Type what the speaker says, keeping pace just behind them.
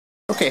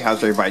Okay,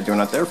 how's everybody doing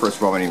out there? First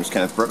of all, my name is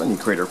Kenneth Berlin,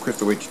 the creator of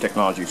Crystal Edge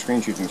Technology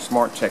Screens using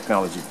Smart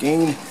Technology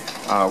Gain.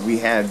 We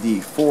have the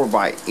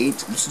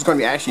 4x8. This is going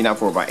to be actually not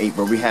 4x8,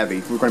 but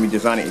we're going to be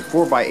designing a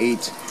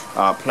 4x8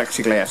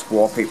 plexiglass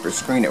wallpaper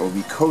screen that will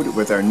be coated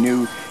with our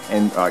new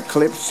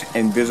ECLIPSE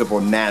Invisible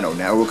Nano.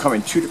 Now, it will come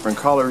in two different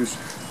colors.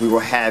 We will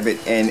have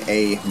it in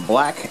a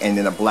black and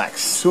then a black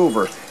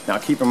silver. Now,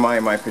 keep in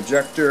mind, my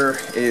projector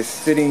is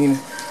sitting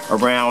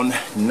around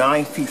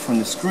 9 feet from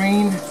the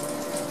screen.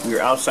 We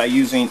are outside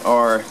using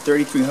our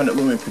 3300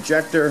 lumen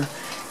projector.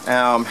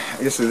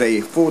 This is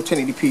a full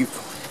 1080p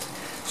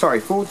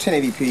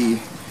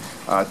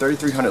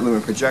 3300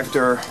 lumen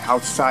projector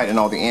outside and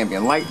all the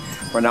ambient light.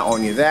 But not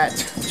only that,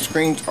 the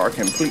screens are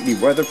completely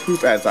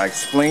weatherproof, as I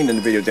explained in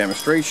the video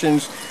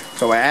demonstrations.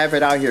 So I have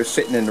it out here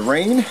sitting in the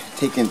rain,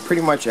 taking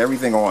pretty much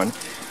everything on.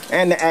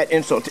 And to add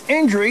insult to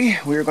injury,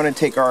 we're going to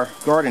take our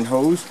garden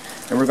hose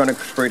and we're going to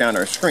spray down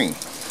our screen.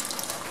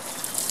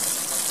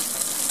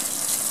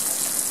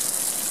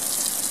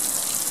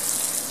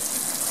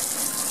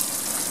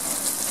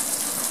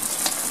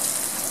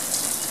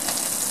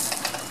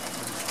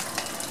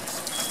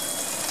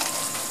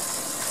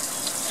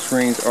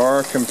 Screens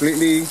are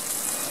completely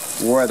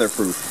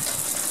weatherproof.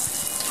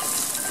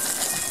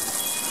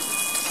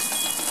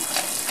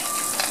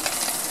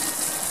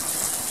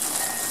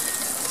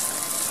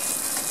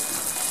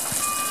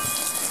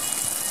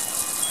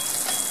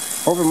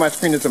 Hoping my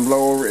screen doesn't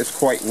blow over. It's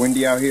quite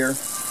windy out here.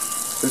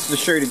 This is to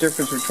show you the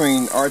difference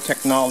between our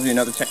technology and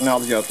other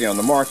technology out there on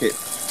the market.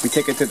 We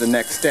take it to the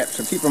next step.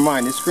 So keep in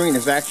mind, this screen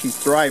is actually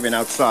thriving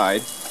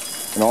outside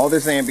and all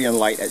this ambient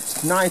light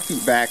at 9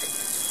 feet back.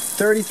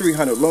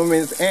 3300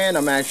 lumens, and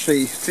I'm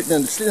actually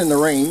sitting in the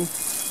rain.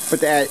 But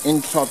to add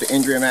insult to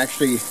injury, I'm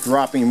actually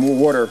dropping more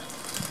water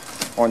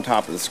on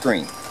top of the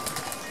screen.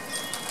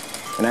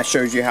 And that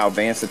shows you how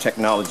advanced the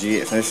technology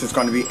is. And this is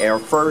going to be our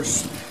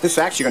first, this is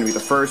actually going to be the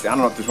first, I don't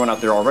know if there's one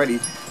out there already,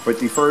 but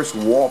the first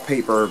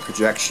wallpaper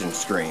projection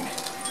screen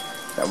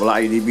that will allow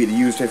you to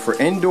use it for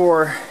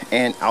indoor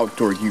and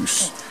outdoor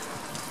use.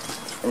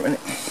 For a minute.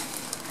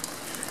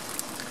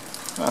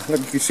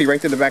 Look, you can see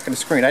right to the back of the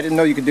screen. I didn't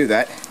know you could do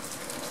that.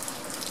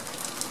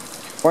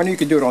 Well, I knew you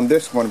could do it on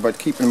this one, but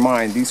keep in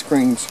mind these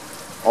screens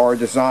are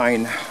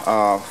designed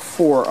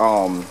for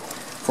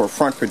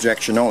front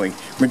projection only.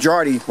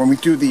 Majority, when we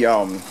do the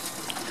when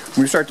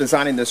we start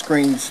designing the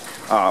screens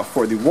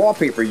for the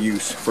wallpaper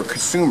use for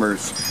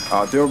consumers,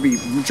 they'll be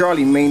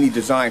majority mainly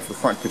designed for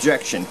front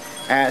projection.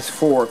 As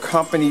for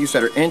companies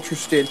that are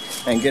interested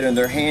in getting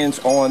their hands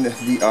on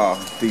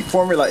the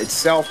formula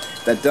itself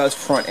that does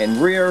front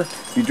and rear,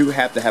 you do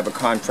have to have a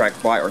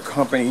contract by our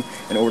company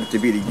in order to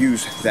be able to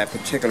use that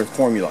particular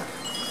formula.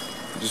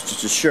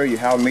 Just to show you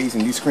how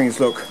amazing these screens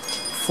look.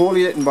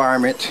 Fully lit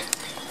environment,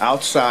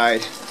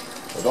 outside,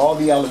 with all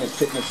the elements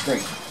hitting the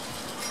screen.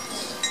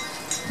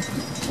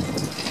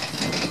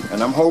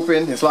 And I'm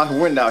hoping, there's a lot of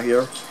wind out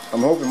here,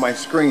 I'm hoping my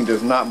screen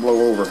does not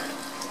blow over.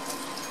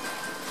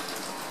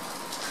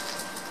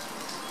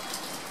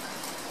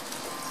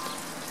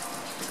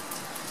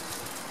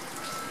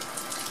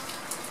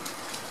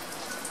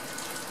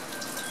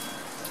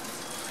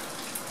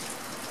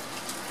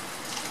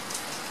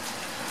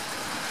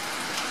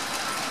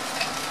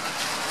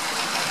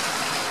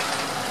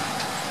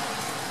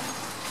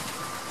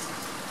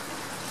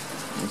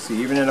 You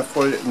see, even in a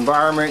flooded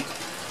environment,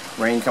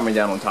 rain coming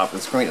down on top of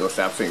the screen, it looks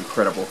absolutely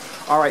incredible.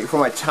 Alright, for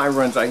my time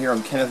runs out here,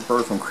 I'm Kenneth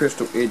Berg from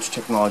Crystal Edge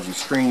Technology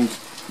Screens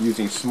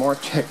using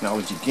Smart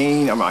Technology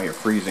Gain. I'm out here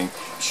freezing,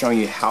 showing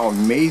you how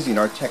amazing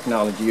our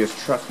technology is.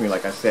 Trust me,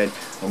 like I said,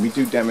 when we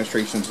do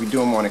demonstrations, we do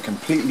them on a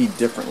completely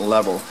different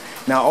level.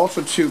 Now,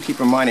 also too, keep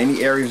in mind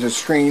any areas of the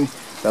screen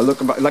that look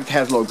like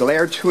has a little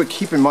glare to it,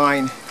 keep in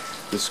mind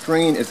the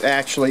screen is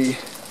actually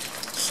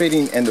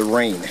sitting in the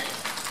rain.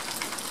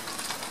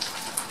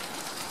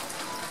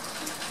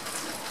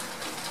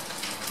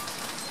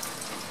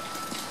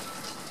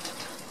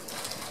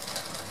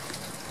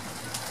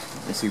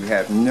 You see, we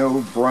have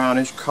no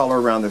brownish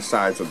color around the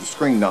sides of the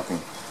screen, nothing.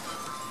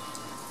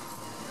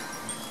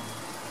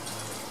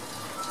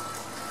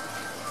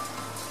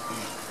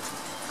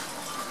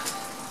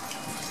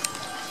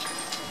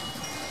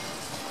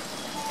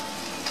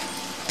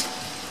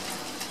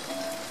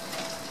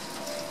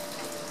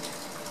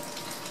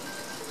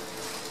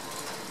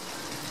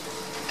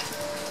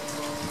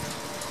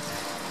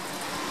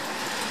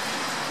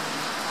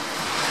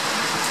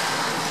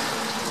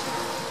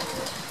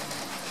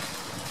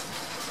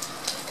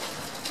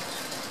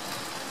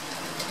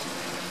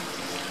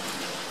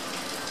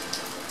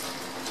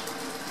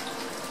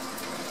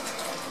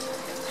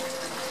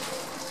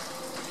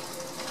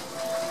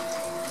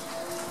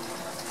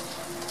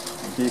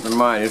 Keep in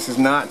mind, this is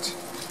not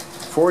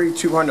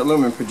 4200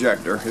 lumen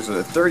projector. This is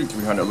a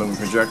 3300 lumen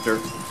projector,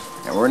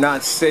 and we're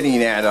not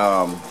sitting at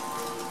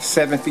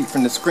 7 feet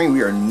from the screen.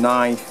 We are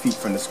 9 feet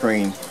from the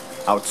screen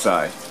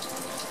outside.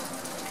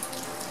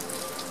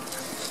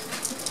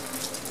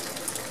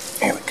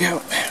 There we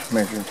go.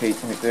 Measuring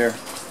tape right there.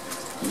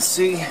 You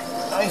see,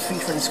 9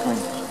 feet from the screen.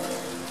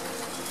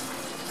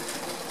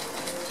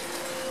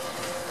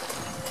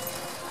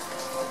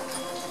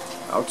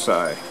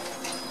 outside.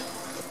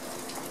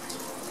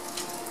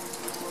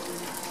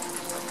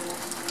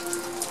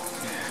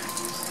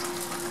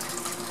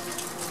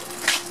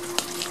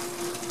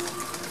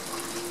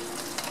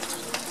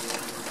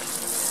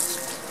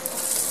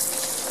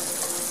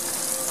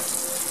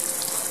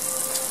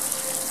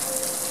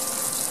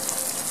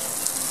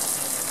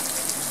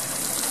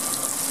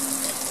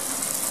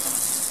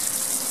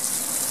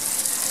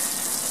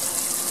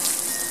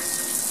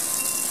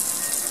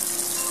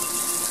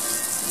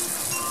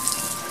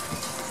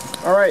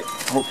 Alright,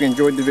 hope you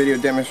enjoyed the video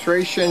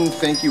demonstration.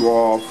 Thank you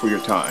all for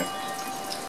your time.